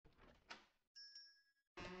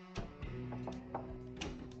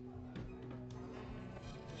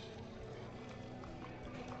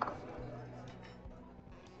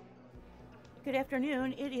Good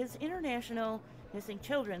afternoon. It is International Missing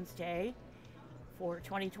Children's Day for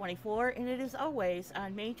 2024, and it is always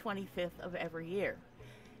on May 25th of every year.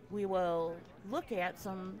 We will look at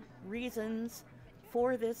some reasons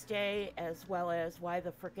for this day, as well as why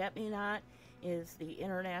the forget-me-not is the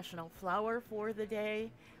international flower for the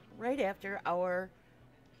day, right after our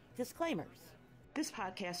disclaimers. This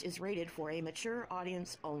podcast is rated for a mature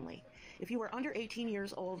audience only. If you are under 18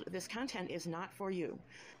 years old, this content is not for you.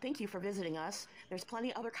 Thank you for visiting us. There's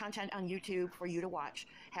plenty other content on YouTube for you to watch.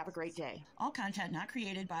 Have a great day. All content not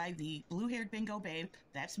created by the blue-haired bingo babe,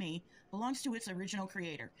 that's me, belongs to its original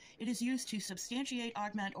creator. It is used to substantiate,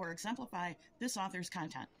 augment, or exemplify this author's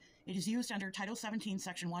content. It is used under Title 17,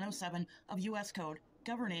 Section 107 of U.S. Code,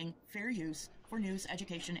 governing fair use for news,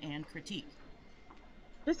 education, and critique.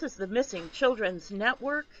 This is the Missing Children's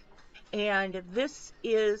Network, and this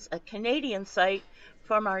is a Canadian site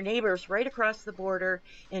from our neighbors right across the border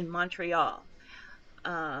in Montreal.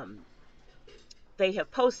 They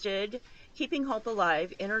have posted Keeping Hope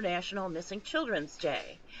Alive International Missing Children's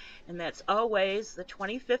Day, and that's always the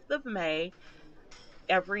 25th of May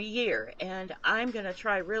every year. And I'm going to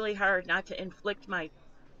try really hard not to inflict my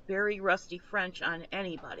very rusty French on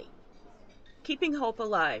anybody. Keeping Hope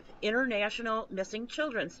Alive, International Missing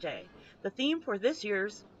Children's Day. The theme for this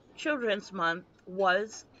year's Children's Month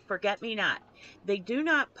was Forget Me Not. They do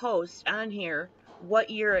not post on here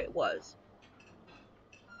what year it was.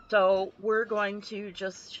 So we're going to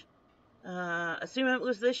just assume it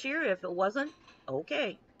was this year. If it wasn't,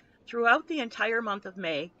 okay. Throughout the entire month of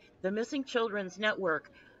May, the Missing Children's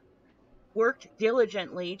Network worked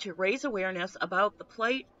diligently to raise awareness about the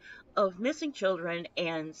plight of missing children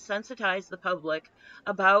and sensitize the public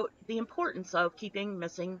about the importance of keeping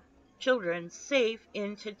missing children safe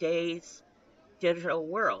in today's digital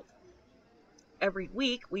world. Every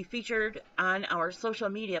week, we featured on our social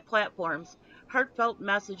media platforms heartfelt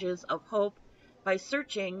messages of hope by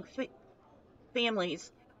searching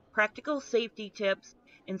families, practical safety tips,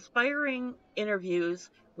 inspiring interviews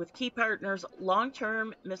with key partners,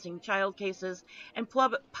 long-term missing child cases, and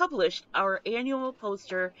published our annual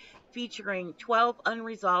poster featuring 12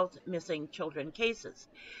 unresolved missing children cases,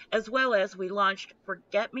 as well as we launched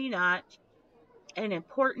Forget Me Not, an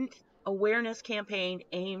important awareness campaign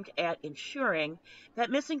aimed at ensuring that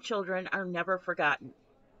missing children are never forgotten.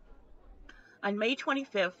 On May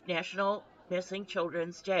 25th, National Missing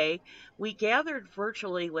Children's Day, we gathered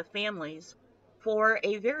virtually with families for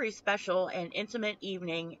a very special and intimate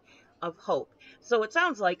evening of hope. So it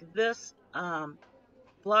sounds like this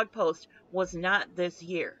blog post was not this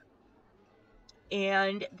year.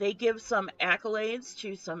 And they give some accolades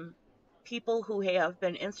to some people who have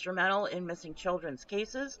been instrumental in missing children's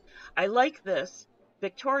cases. I like this.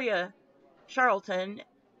 Victoria Charlton,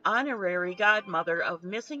 honorary godmother of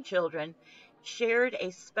missing children, shared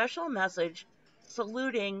a special message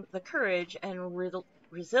saluting the courage and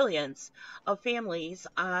resilience of families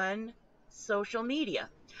on social media.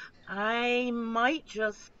 I might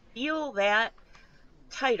just steal that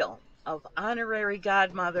title of honorary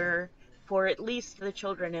godmother for at least the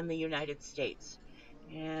children in the United States.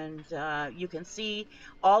 And you can see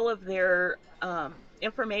all of their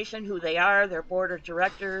information, who they are, their board of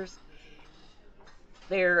directors,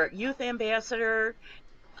 their youth ambassador,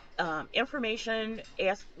 information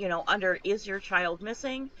under Is Your Child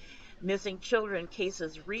Missing? Missing Children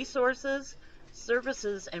Cases Resources,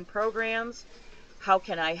 Services and Programs, How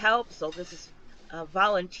Can I Help? So this is a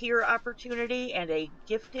volunteer opportunity and a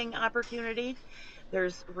gifting opportunity.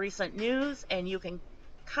 There's recent news, and you can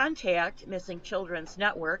contact Missing Children's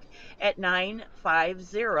Network at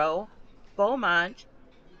 950 Beaumont,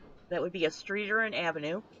 that would be a street or an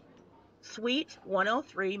avenue, Suite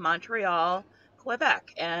 103, Montreal,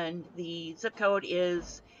 Quebec, and the zip code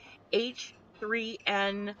is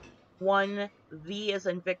H3N1V as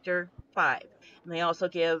in Victor 5. And they also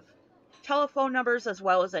give telephone numbers as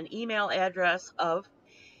well as an email address of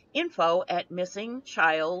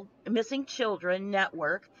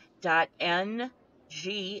info@missingchildrennetwork.ng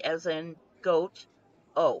as in goat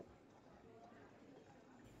O.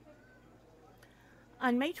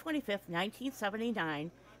 On May 25th,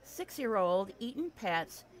 1979, 6-year-old Eaton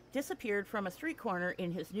Patz disappeared from a street corner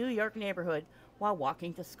in his New York neighborhood while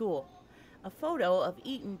walking to school. A photo of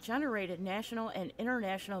Eaton generated national and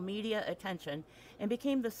international media attention and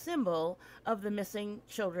became the symbol of the missing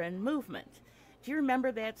children movement. Do you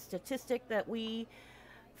remember that statistic that we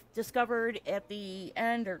discovered at the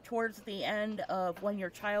end or towards the end of When Your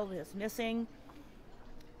Child is Missing,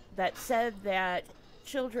 that said that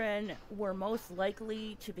children were most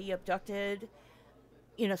likely to be abducted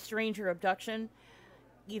in a stranger abduction,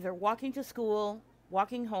 either walking to school,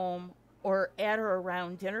 walking home, or at or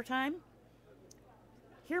around dinner time?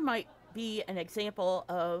 Here might be an example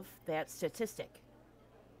of that statistic.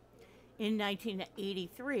 In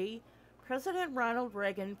 1983, President Ronald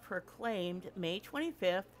Reagan proclaimed May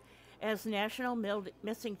 25th as National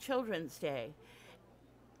Missing Children's Day.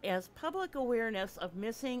 As public awareness of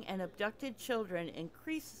missing and abducted children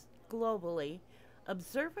increased globally,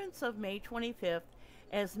 observance of May 25th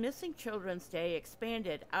as Missing Children's Day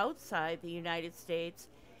expanded outside the United States,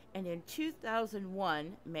 and in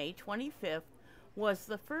 2001, May 25th was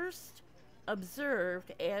the first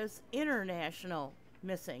observed as International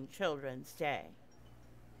Missing Children's Day.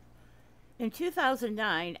 In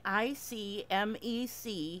 2009,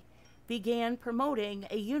 ICMEC began promoting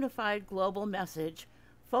a unified global message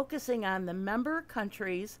focusing on the member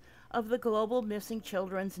countries of the Global Missing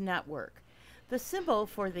Children's Network. The symbol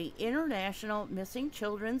for the International Missing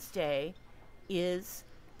Children's Day is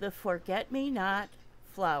the forget-me-not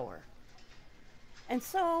flower. And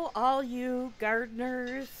so, all you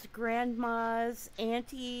gardeners, grandmas,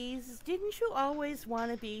 aunties, didn't you always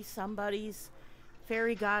want to be somebody's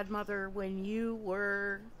fairy godmother when you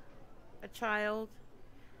were a child?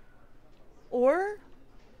 Or,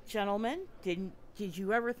 gentlemen, did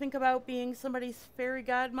you ever think about being somebody's fairy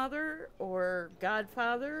godmother or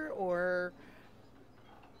godfather or,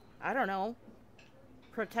 I don't know,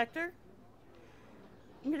 protector?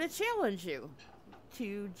 I'm going to challenge you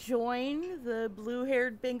to join the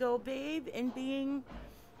blue-haired bingo babe in being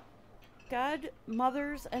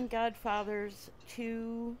godmothers and godfathers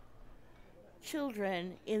to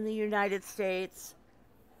children in the United States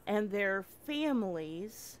and their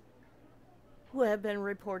families who have been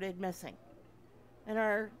reported missing. And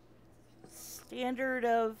our standard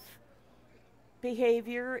of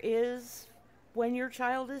behavior is when your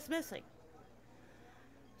child is missing.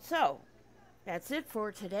 So, that's it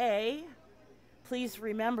for today. Please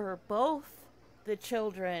remember both the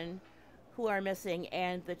children who are missing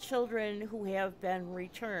and the children who have been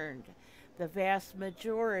returned. The vast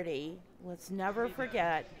majority, let's never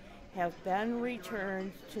forget, have been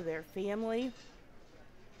returned to their family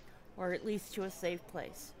or at least to a safe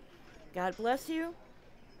place. God bless you.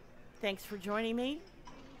 Thanks for joining me.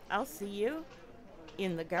 I'll see you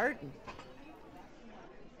in the garden.